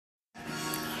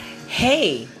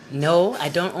Hey, no, I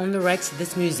don't own the rights to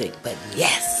this music, but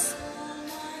yes,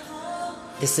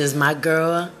 this is my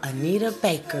girl, Anita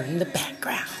Baker, in the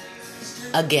background.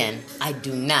 Again, I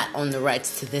do not own the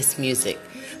rights to this music,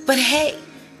 but hey,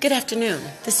 good afternoon.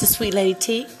 This is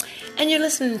Sweetladyt, and you're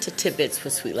listening to Tidbits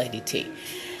with Sweetladyt.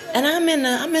 And I'm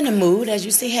in a mood, as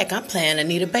you see. Heck, I'm playing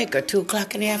Anita Baker 2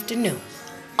 o'clock in the afternoon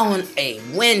on a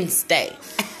Wednesday.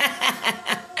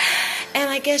 And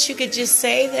I guess you could just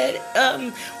say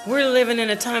that we're living in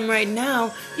a time right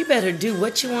now. You better do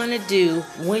what you want to do,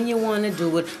 when you want to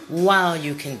do it, while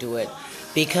you can do it,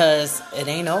 because it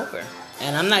ain't over.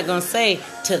 And I'm not going to say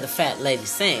till the fat lady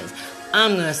sings.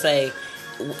 I'm going to say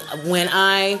when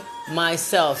I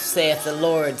myself saith the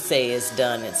Lord say it's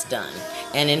done, it's done.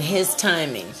 And in his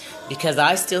timing, because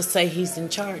I still say he's in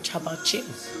charge. How about you?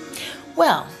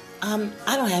 Well,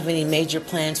 I don't have any major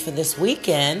plans for this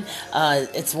weekend.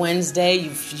 It's Wednesday.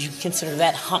 You consider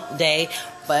that hump day.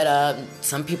 But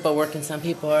some people are working, some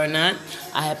people are not.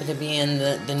 I happen to be in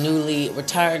the newly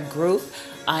retired group.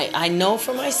 I know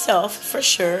for myself, for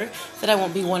sure, that I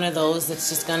won't be one of those that's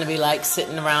just going to be like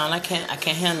sitting around. I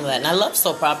can't handle that. And I love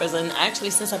soap operas. And actually,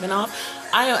 since I've been off,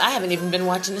 I haven't even been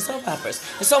watching the soap operas.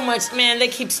 There's so much, man, they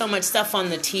keep so much stuff on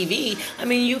the TV. I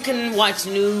mean, you can watch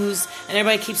news, and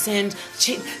everybody keeps saying,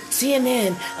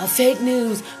 CNN, fake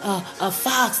news,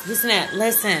 Fox, this and that.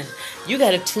 Listen, you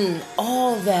got to tune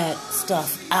all that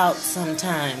stuff out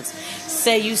sometimes.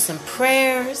 Say you some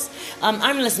prayers.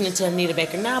 I'm listening to Anita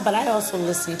Baker now, but I also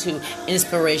listen to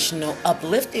inspirational,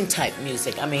 uplifting type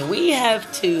music. I mean, we have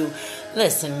to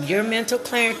listen. Your mental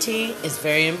clarity is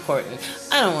very important.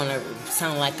 I don't want to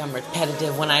sound like I'm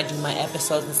repetitive when I do my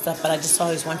episodes and stuff, but I just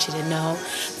always want you to know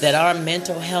that our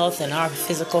mental health and our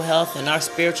physical health and our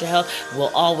spiritual health will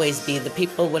always be the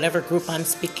people, whatever group I'm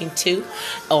speaking to.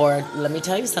 Or let me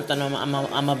tell you something,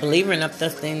 I'm a believer in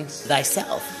uplifting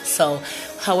thyself. So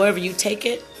however you take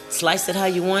it, slice it how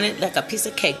you want it, like a piece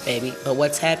of cake, baby. But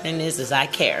what's happening is I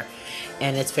care.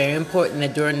 And it's very important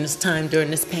that during this time, during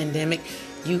this pandemic,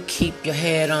 you keep your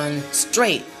head on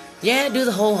straight. Yeah, do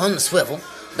the whole on the swivel.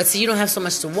 But see, you don't have so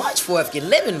much to watch for if you're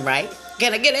living right.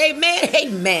 Can I get amen?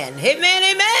 Amen. Amen,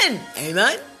 amen.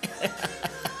 Amen.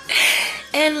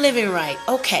 And living right.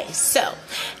 Okay, so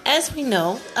as we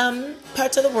know,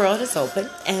 parts of the world is open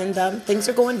and things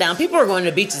are going down. People are going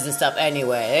to beaches and stuff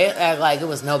anyway. They act like it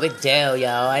was no big deal,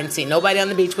 y'all. I didn't see nobody on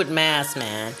the beach with masks,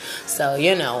 man. So,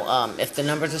 if the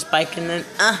numbers are spiking, then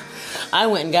I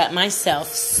went and got myself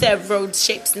several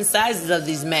shapes and sizes of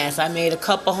these masks. I made a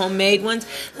couple homemade ones.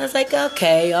 And I was like,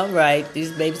 okay, all right.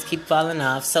 These babies keep falling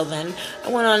off. So then I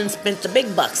went on and spent the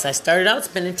big bucks. I started out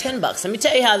spending $10. Let me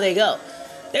tell you how they go.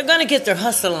 They're going to get their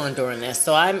hustle on during this.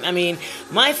 So,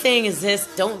 my thing is this.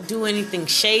 Don't do anything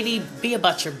shady. Be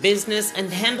about your business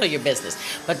and handle your business.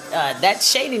 But that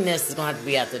shadiness is going to have to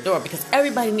be out the door because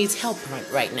everybody needs help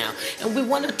right now. And we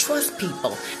want to trust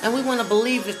people. And we want to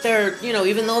believe that they're,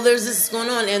 even though there's this going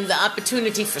on and the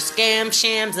opportunity for scams,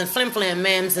 shams, and flim-flam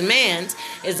mams and mans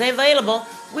is available,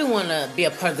 we want to be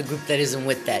a part of the group that isn't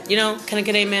with that. Can I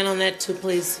get amen on that too,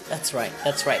 please? That's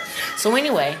right. So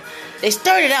anyway, they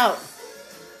started out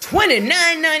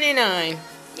 $29.99.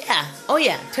 Yeah. Oh,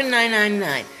 yeah.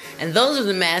 $29.99. And those are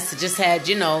the masks that just had,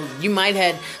 you might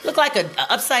have looked like a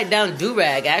upside down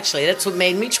do-rag, actually. That's what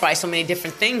made me try so many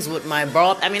different things with my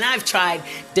bra. I've tried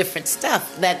different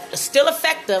stuff that's still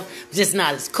effective, just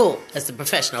not as cool as the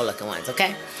professional looking ones,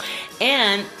 okay?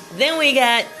 And then we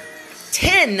got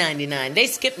 $10.99. They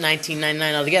skipped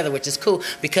 $19.99 altogether, which is cool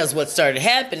because what started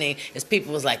happening is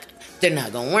people was like, they're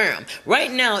not going to wear them.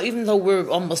 Right now, even though we're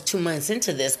almost 2 months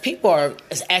into this, people are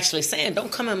actually saying,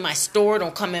 don't come in my store,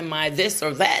 don't come in my this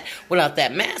or that without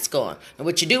that mask on. And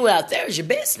what you do out there is your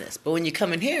business. But when you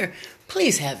come in here,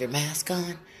 please have your mask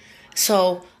on.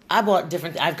 So I bought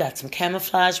I've got some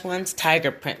camouflage ones, tiger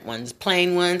print ones,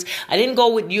 plain ones. I didn't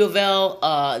go with U of L,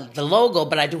 the logo,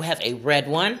 but I do have a red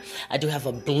one. I do have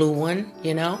a blue one,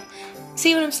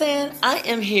 See what I'm saying? I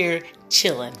am here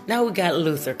chilling. Now we got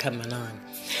Luther coming on.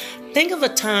 Think of a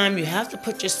time you have to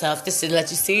put yourself, this to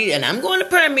let you see, and I'm going to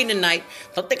prayer meeting tonight.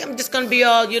 Don't think I'm just going to be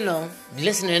all,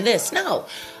 listening to this. No.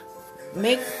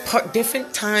 Make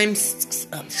different times,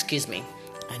 excuse me,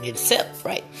 I need a sip,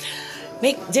 right?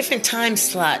 Make different time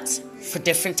slots for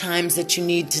different times that you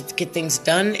need to get things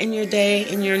done in your day,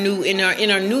 in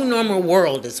our new normal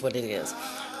world is what it is.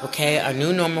 Okay, our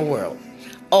new normal world.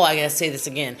 Oh, I gotta say this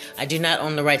again. I do not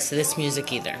own the rights to this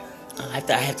music either. I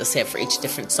have to say it for each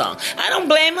different song. I don't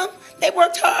blame them. They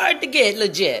worked hard to get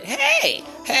legit. Hey,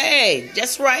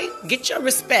 that's right. Get your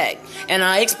respect. And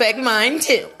I expect mine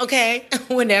too, okay?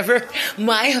 Whenever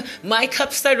my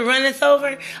cup started running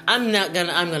over, I'm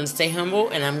gonna stay humble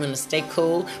and I'm gonna stay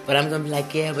cool, but I'm gonna be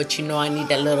like, yeah, but I need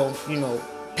that little,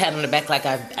 pat on the back like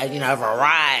I've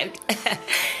arrived.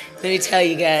 Let me tell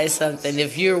you guys something.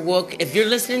 If you're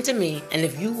listening to me, and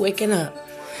if you waking up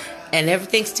and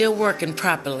everything's still working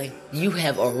properly, you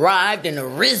have arrived and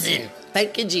arisen.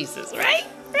 Thank you, Jesus. Right.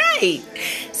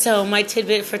 So my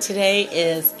tidbit for today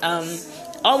is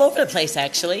all over the place,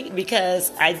 actually,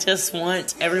 because I just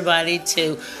want everybody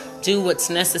to do what's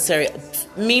necessary.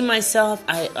 Me, myself,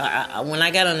 I when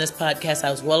I got on this podcast, I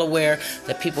was well aware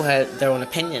that people had their own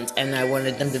opinions, and I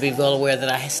wanted them to be well aware that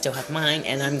I still have mine,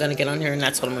 and I'm going to get on here, and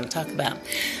that's what I'm going to talk about.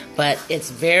 But it's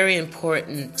very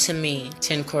important to me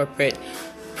to incorporate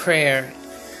prayer.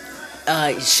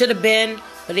 It should have been,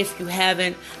 but if you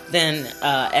haven't, then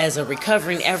as a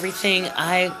recovering everything,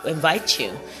 I invite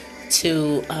you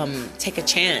to take a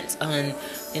chance on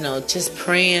just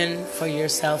praying for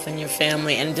yourself and your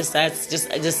family, and just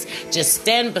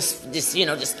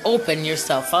open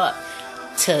yourself up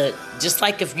to, just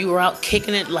like if you were out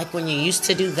kicking it, like when you used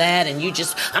to do that, and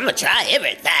I'm gonna try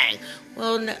everything.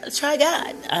 Well, no, try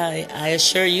God. I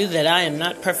assure you that I am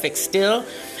not perfect still.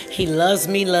 He loves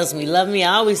me. I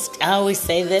always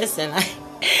say this, and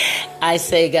I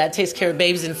say God takes care of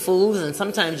babies and fools, and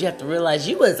sometimes you have to realize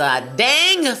you was a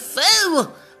dang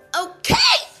fool. Okay.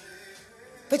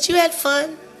 But you had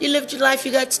fun. You lived your life.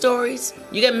 You got stories.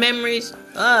 You got memories.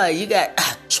 You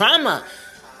got trauma.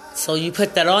 So you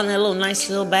put that all in that little nice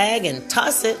little bag and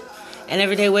toss it. And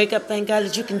every day wake up, thank God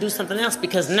that you can do something else.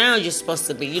 Because now you're supposed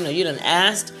to be, you done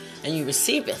asked and you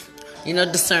receive it.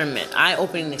 Discernment.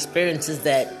 Eye-opening experiences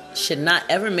that should not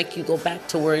ever make you go back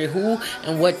to who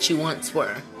and what you once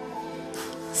were.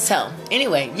 So,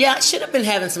 anyway, I should have been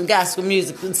having some gospel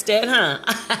music instead, huh?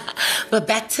 But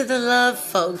back to the love,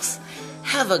 folks.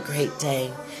 Have a great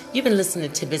day. You've been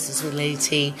listening to Tidbits with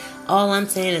Sweetladyt. All I'm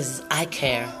saying is I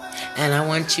care. And I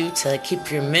want you to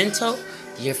keep your mental,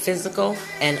 your physical,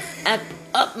 and at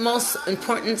utmost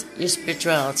importance, your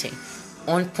spirituality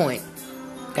on point.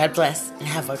 God bless, and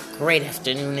have a great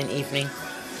afternoon and evening.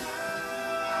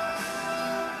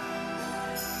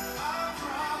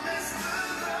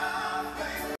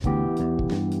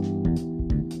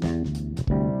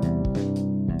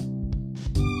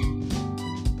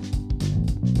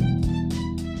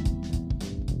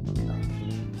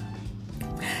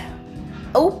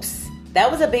 Oops, that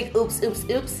was a big oops.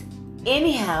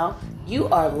 Anyhow, you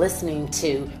are listening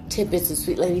to Tidbits with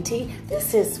Sweetladyt.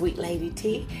 This is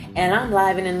Sweetladyt, and I'm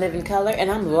live and in living color,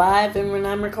 and I'm live and when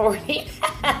I'm recording.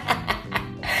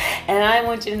 And I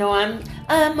want you to know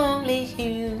I'm only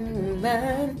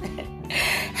human.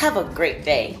 Have a great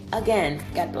day. Again,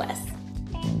 God bless.